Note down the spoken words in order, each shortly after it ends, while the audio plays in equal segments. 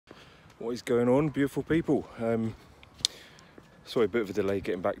What is going on, beautiful people? Sorry, a bit of a delay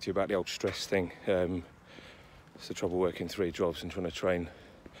getting back to you about the old stress thing. It's the trouble working 3 jobs and trying to train,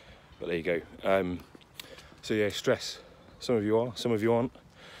 but there you go. So yeah, stress. Some of you are, some of you aren't.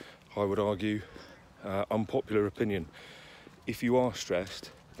 I would argue, unpopular opinion. If you are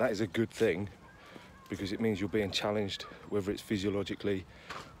stressed, that is a good thing, because it means you're being challenged, whether it's physiologically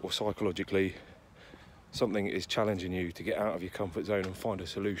or psychologically. Something is challenging you to get out of your comfort zone and find a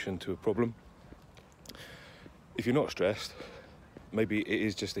solution to a problem. If you're not stressed, maybe it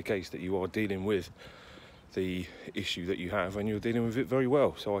is just the case that you are dealing with the issue that you have and you're dealing with it very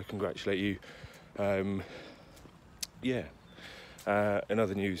well. So I congratulate you. In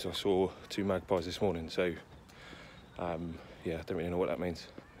other news, I saw 2 magpies this morning. So yeah, I don't really know what that means.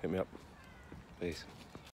 Hit me up, please.